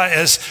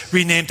Azariah is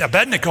renamed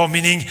Abednego,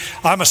 meaning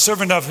I'm a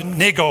servant of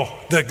Nego,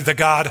 the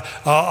god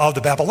of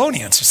the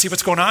Babylonians. You see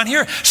what's going on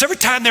here? So every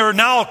time they were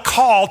now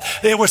called,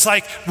 it was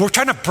like, we're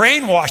trying to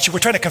brainwash you. We're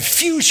trying to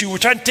confuse you. We're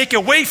trying to take you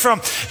away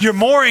from your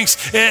moorings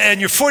and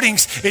your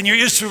footings in your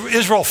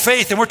Israel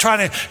faith. And we're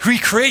trying to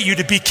recreate you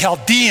to be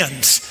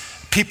Chaldeans,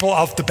 people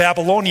of the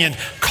Babylonian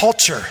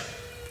culture.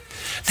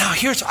 Now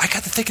I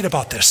got to thinking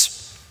about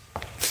this.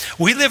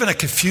 We live in a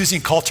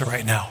confusing culture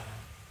right now.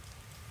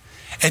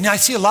 And I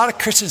see a lot of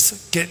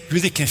Christians get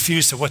really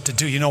confused at what to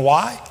do. You know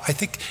why? I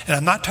think, and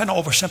I'm not trying to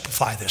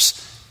oversimplify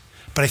this,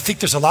 but I think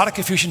there's a lot of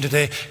confusion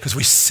today because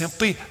we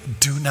simply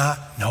do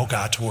not know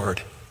God's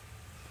word.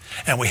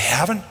 And we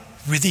haven't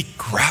really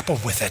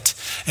grappled with it.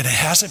 And it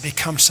hasn't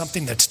become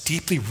something that's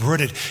deeply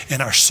rooted in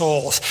our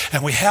souls.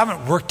 And we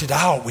haven't worked it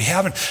out. We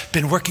haven't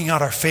been working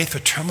out our faith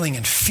with trembling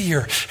and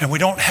fear. And we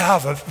don't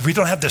have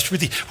this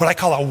really, what I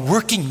call a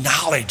working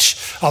knowledge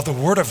of the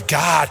word of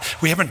God.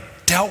 We haven't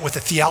dealt with the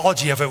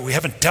theology of it. We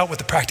haven't dealt with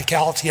the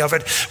practicality of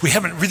it. We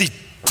haven't really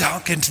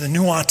dug into the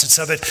nuances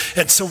of it.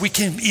 And so we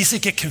can easily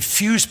get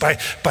confused by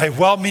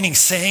well-meaning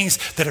sayings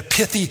that are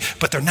pithy,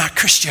 but they're not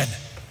Christian.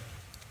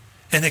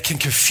 And it can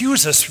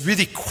confuse us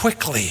really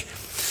quickly.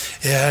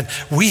 And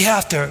we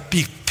have to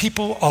be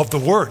people of the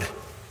word.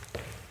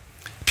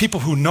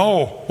 People who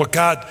know what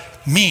God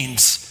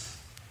means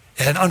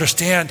and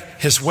understand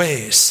his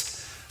ways.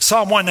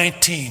 Psalm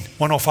 119,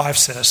 105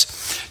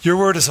 says, your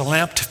word is a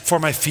lamp for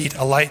my feet,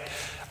 a light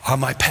on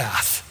my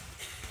path.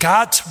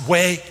 God's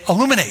way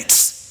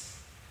illuminates.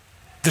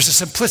 There's a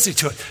simplicity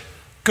to it.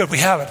 Good, we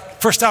have it.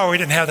 First hour, we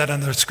didn't have that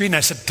on the screen. I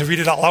said to read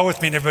it out loud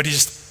with me, and everybody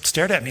just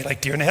stared at me like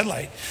deer in the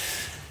headlight.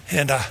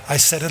 And I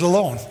said it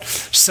alone.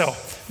 So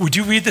would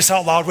you read this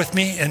out loud with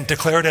me and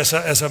declare it as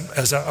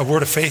a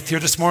word of faith here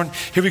this morning?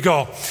 Here we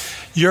go.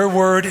 Your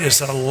word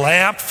is a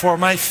lamp for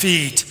my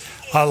feet,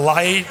 a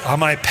light on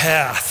my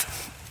path.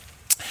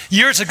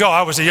 Years ago,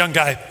 I was a young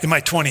guy in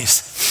my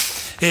 20s.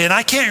 And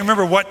I can't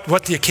remember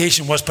what the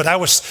occasion was, but I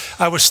was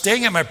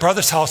staying at my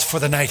brother's house for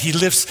the night. He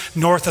lives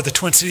north of the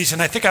Twin Cities,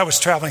 and I think I was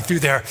traveling through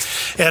there.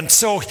 And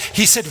so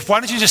he said, why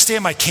don't you just stay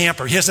in my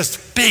camper? He has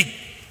this big,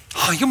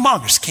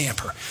 humongous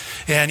camper.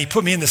 And he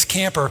put me in this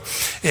camper.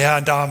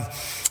 And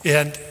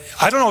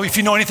I don't know if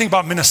you know anything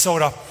about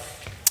Minnesota,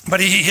 but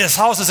his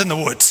house is in the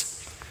woods.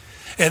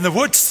 And the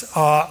woods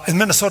in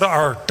Minnesota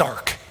are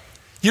dark.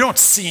 You don't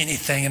see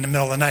anything in the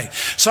middle of the night.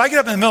 So I get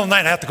up in the middle of the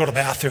night, I have to go to the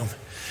bathroom.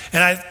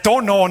 And I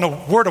don't know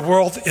where the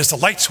world is the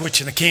light switch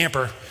in the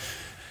camper.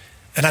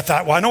 And I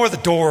thought, well, I know where the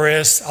door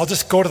is. I'll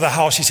just go to the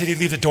house. He said he'd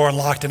leave the door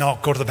unlocked and I'll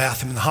go to the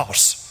bathroom in the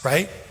house,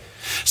 right?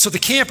 So the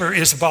camper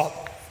is about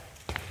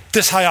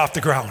this high off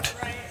the ground.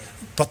 Right.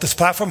 About this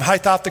platform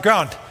height off the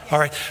ground. All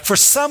right. For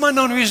some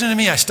unknown reason to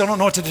me, I still don't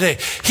know it to today,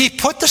 he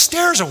put the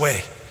stairs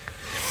away.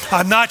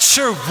 I'm not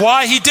sure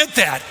why he did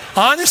that,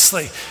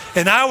 honestly.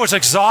 And I was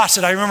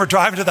exhausted. I remember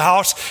driving to the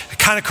house,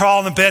 kind of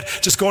crawling in bed,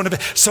 just going to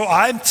bed. So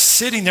I'm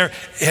sitting there,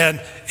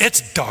 and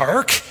it's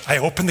dark. I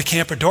open the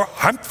camper door.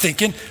 I'm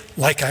thinking,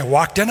 like I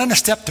walked in on a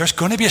step, there's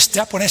going to be a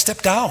step when I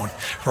step down,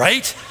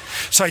 right?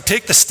 So I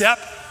take the step.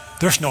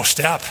 There's no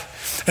step.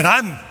 And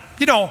I'm,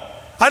 I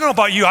don't know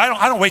about you.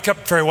 I don't wake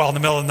up very well in the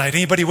middle of the night.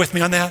 Anybody with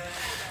me on that?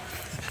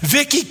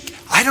 Vicky,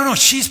 I don't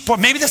know,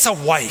 maybe that's a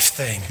wife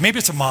thing. Maybe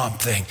it's a mom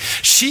thing.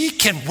 She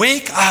can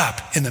wake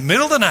up in the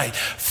middle of the night,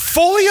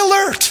 fully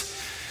alert.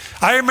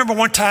 I remember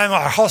one time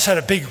our house had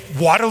a big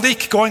water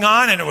leak going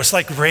on, and it was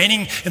like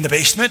raining in the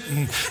basement,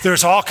 and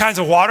there's all kinds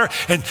of water,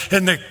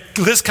 and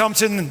Liz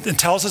comes in and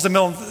tells us in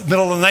the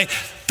middle of the night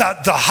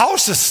that the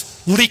house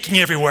is leaking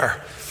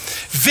everywhere.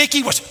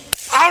 Vicky was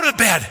out of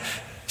bed.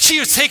 She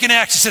was taking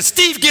action. She said,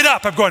 Steve, get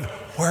up. I'm going,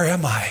 where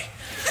am I?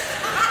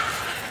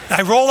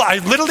 I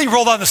literally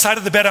rolled on the side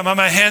of the bed. I'm on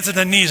my hands and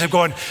the knees. I'm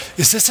going,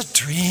 is this a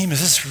dream? Is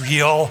this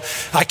real?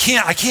 I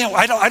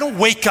don't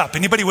wake up.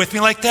 Anybody with me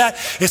like that?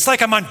 It's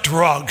like I'm on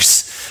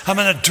drugs. I'm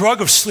on a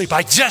drug of sleep.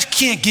 I just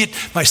can't get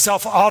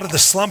myself out of the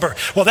slumber.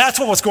 Well, that's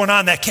what was going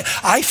on.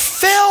 I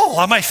fell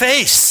on my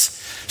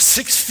face,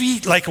 6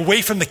 feet like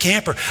away from the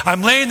camper.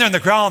 I'm laying there on the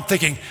ground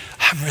thinking,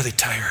 I'm really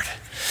tired.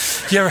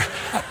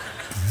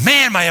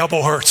 Man, my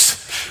elbow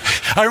hurts.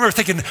 I remember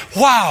thinking,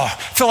 wow, I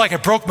feel like I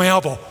broke my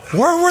elbow.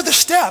 Where were the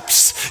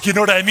steps? You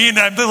know what I mean?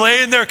 I'm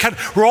laying there kind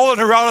of rolling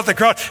around at the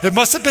ground. It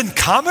must have been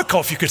comical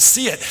if you could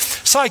see it.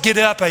 So I get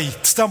up, I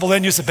stumble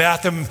in, use the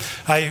bathroom,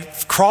 I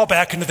crawl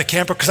back into the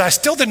camper because I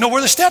still didn't know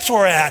where the steps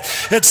were at.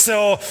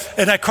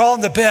 And I crawl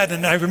in the bed,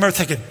 and I remember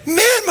thinking,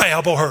 man, my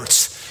elbow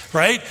hurts,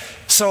 right?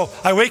 So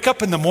I wake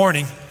up in the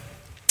morning,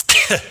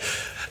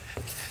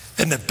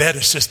 and the bed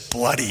is just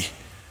bloody.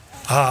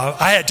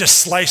 I had just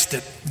sliced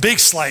it, big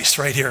slice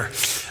right here.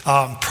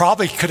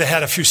 Probably could have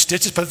had a few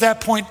stitches, but at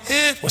that point,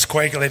 it was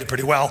coagulated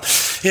pretty well.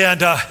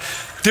 And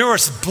there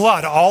was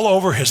blood all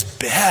over his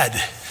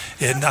bed.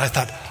 And I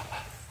thought,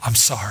 I'm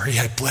sorry,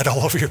 I bled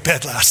all over your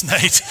bed last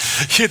night.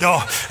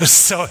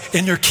 So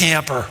in your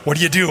camper, what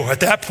do? At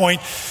that point,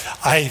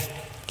 I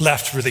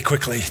left really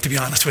quickly, to be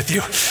honest with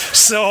you.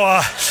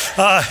 So,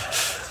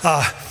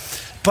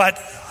 but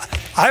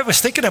I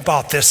was thinking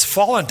about this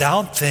falling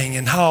down thing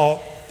and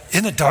how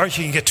in the dark,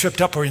 you can get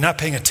tripped up or you're not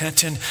paying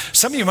attention.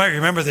 Some of you might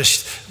remember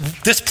this.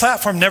 This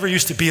platform never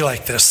used to be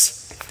like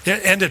this.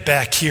 It ended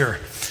back here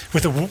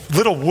with a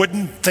little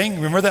wooden thing.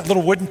 Remember that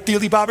little wooden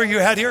dealy bobber you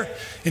had here?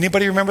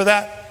 Anybody remember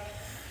that?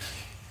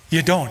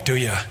 You don't, do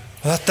you?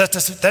 Well,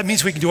 that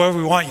means we can do whatever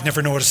we want. You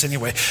never notice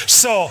anyway.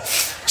 So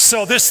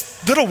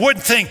this little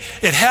wooden thing,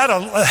 it had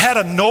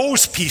a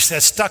nose piece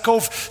that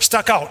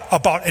stuck out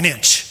about an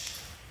inch.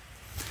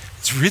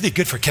 It's really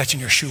good for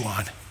catching your shoe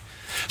on.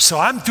 So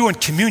I'm doing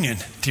communion.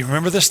 Do you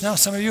remember this now,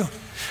 some of you?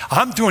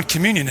 I'm doing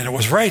communion, and it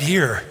was right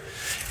here.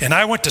 And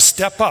I went to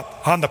step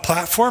up on the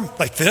platform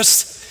like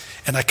this,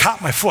 and I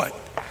caught my foot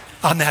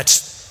on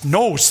that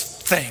nose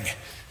thing.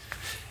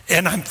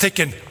 And I'm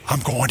thinking,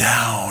 I'm going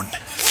down.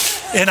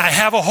 And I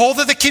have a hold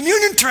of the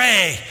communion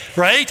tray,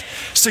 right?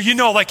 So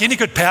like any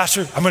good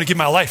pastor, I'm going to give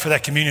my life for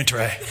that communion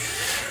tray.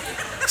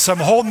 So I'm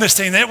holding this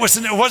thing. It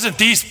wasn't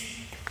these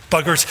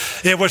buggers.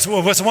 It was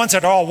the ones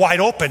that are all wide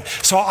open.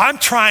 So I'm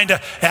trying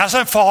to, as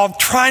I fall, I'm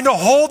trying to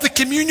hold the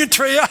communion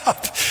tray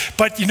up.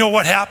 But you know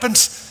what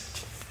happens?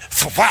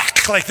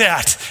 Thwack, like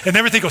that. And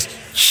everything goes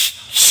shh,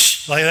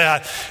 shh, like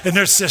that. And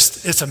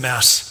it's a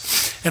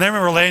mess. And I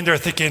remember laying there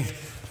thinking,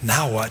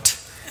 now what?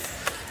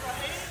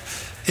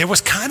 It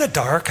was kind of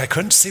dark. I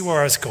couldn't see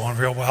where I was going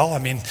real well.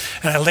 And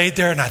I laid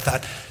there and I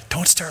thought,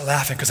 don't start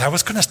laughing, because I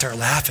was going to start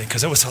laughing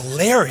because it was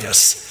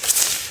hilarious.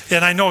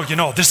 And I know,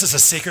 this is a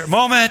secret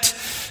moment.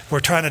 We're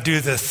trying to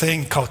do the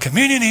thing called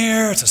communion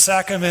here. It's a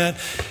sacrament.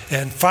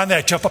 And finally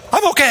I jump up.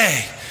 I'm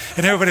okay.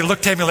 And everybody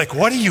looked at me like,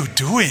 what are you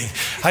doing?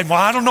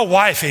 I don't know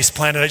why I face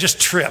planted. I just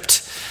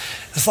tripped.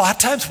 There's a lot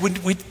of times we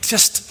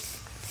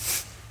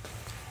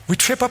We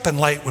trip up in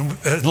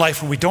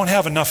life when we don't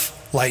have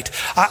enough light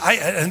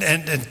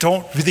and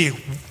don't really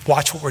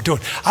watch what we're doing.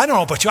 I don't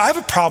know about you. I have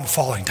a problem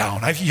falling down.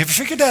 Have you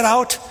figured that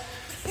out?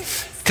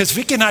 Because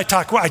Vicki and I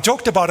talked, I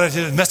joked about it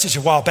in a message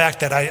a while back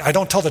that I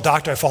don't tell the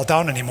doctor I fall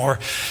down anymore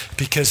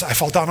because I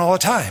fall down all the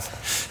time.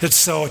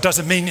 So it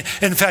doesn't mean,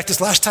 in fact,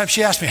 this last time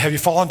she asked me, have you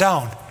fallen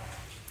down?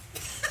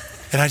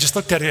 And I just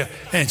looked at her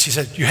and she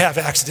said, you have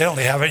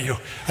accidentally, haven't you?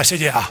 I said,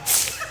 yeah.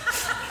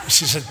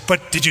 She said,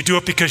 but did you do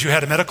it because you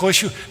had a medical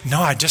issue?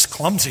 No, I'm just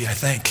clumsy, I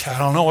think. I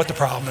don't know what the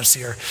problem is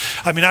here.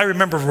 I mean, I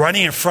remember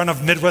running in front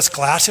of Midwest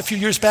Glass a few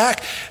years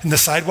back, and the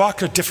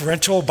sidewalk, a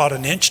differential about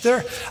an inch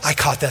there. I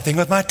caught that thing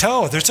with my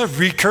toe. There's a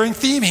recurring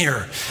theme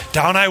here.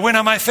 Down I went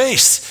on my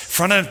face,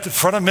 front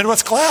of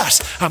Midwest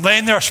Glass. I'm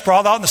laying there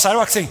sprawled out on the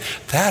sidewalk saying,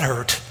 that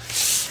hurt.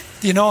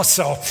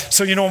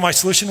 So you know what my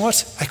solution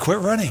was? I quit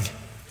running.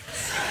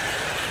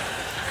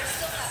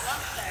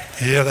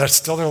 Yeah, that's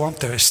still their lump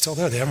there. It's still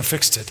there. They haven't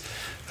fixed it.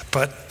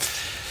 But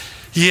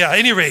yeah, at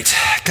any rate,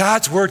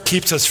 God's word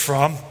keeps us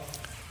from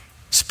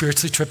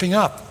spiritually tripping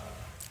up.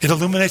 It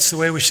illuminates the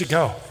way we should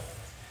go.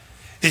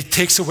 It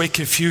takes away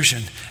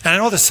confusion. And I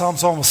know this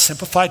sounds almost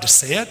simplified to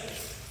say it.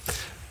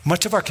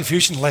 Much of our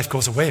confusion in life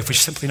goes away if we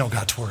simply know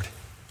God's word.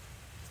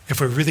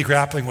 If we're really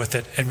grappling with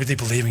it and really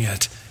believing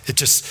it, it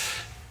just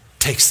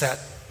takes that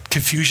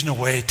confusion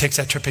away, takes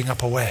that tripping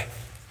up away.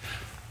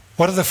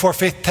 What are the 4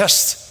 faith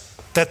tests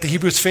that the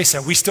Hebrews face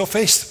that we still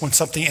face when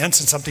something ends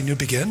and something new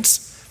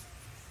begins?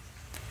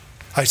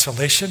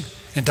 Isolation,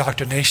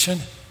 indoctrination,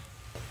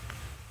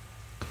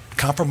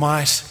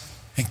 compromise,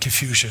 and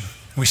confusion.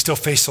 And we still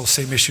face those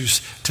same issues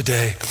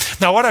today.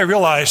 Now, what I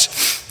realize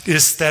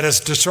is that as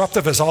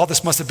disruptive as all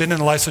this must have been in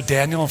the lives of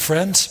Daniel and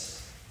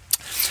friends,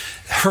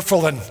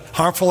 hurtful and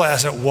harmful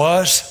as it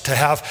was to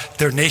have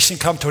their nation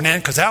come to an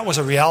end, because that was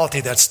a reality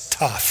that's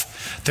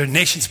tough. Their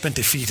nation's been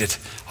defeated.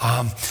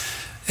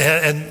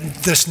 And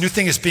this new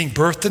thing is being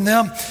birthed in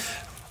them.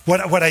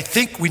 What I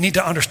think we need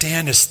to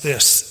understand is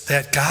this,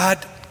 that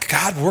God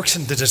works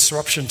in the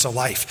disruptions of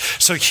life.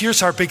 So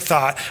here's our big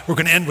thought. We're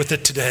going to end with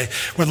it today.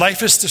 When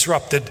life is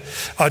disrupted,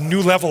 a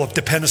new level of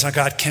dependence on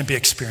God can be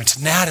experienced.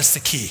 And that is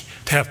the key,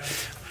 to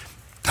have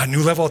a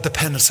new level of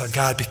dependence on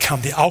God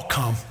become the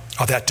outcome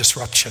of that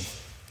disruption.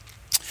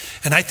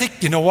 And I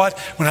think, you know what?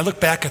 When I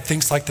look back at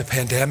things like the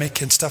pandemic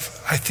and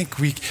stuff, I think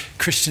we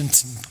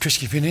Christians and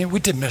Christian community, we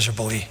did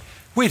miserably.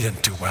 We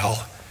didn't do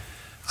well.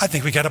 I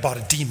think we got about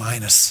a D-.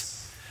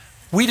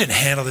 We didn't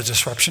handle the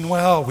disruption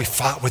well. We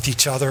fought with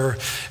each other.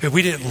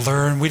 We didn't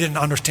learn. We didn't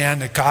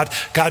understand that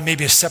God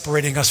maybe is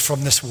separating us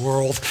from this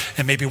world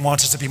and maybe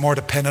wants us to be more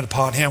dependent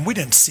upon Him. We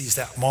didn't seize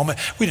that moment.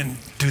 We didn't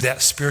do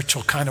that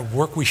spiritual kind of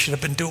work we should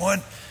have been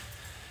doing.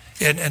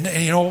 And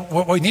you know,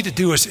 what we need to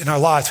do is in our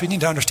lives, we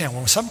need to understand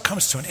when something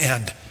comes to an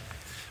end,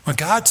 when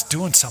God's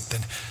doing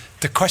something,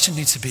 the question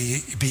needs to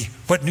be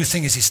what new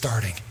thing is He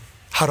starting?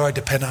 How do I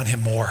depend on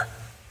Him more?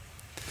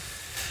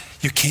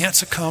 You can't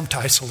succumb to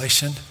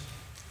isolation.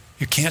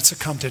 You can't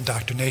succumb to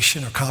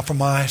indoctrination or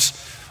compromise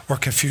or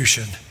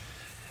confusion.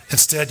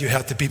 Instead, you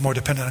have to be more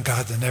dependent on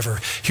God than ever.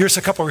 Here's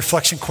a couple of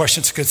reflection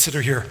questions to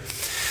consider here.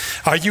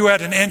 Are you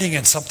at an ending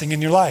in something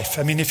in your life?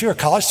 I mean, if you're a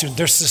college student,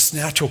 there's this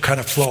natural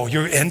kind of flow.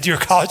 You end your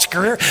college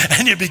career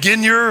and you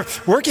begin your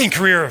working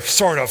career,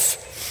 sort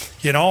of,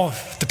 you know,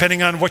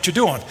 depending on what you're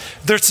doing.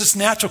 There's this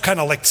natural kind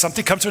of like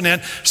something comes to an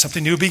end,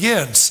 something new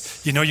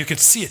begins. You know, you can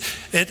see it.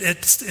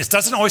 It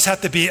doesn't always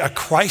have to be a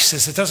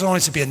crisis. It doesn't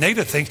always have to be a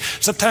negative thing.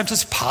 Sometimes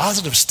it's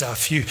positive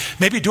stuff. You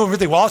may be doing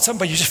really well at something,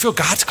 but you just feel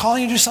God's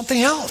calling you to do something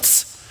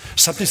else.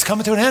 Something's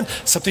coming to an end.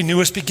 Something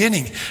new is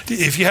beginning.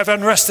 If you have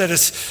unrest,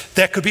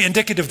 that could be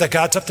indicative that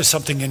God's up to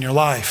something in your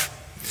life.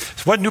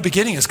 So what new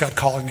beginning is God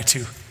calling you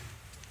to?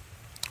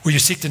 Will you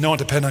seek to know and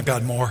depend on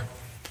God more?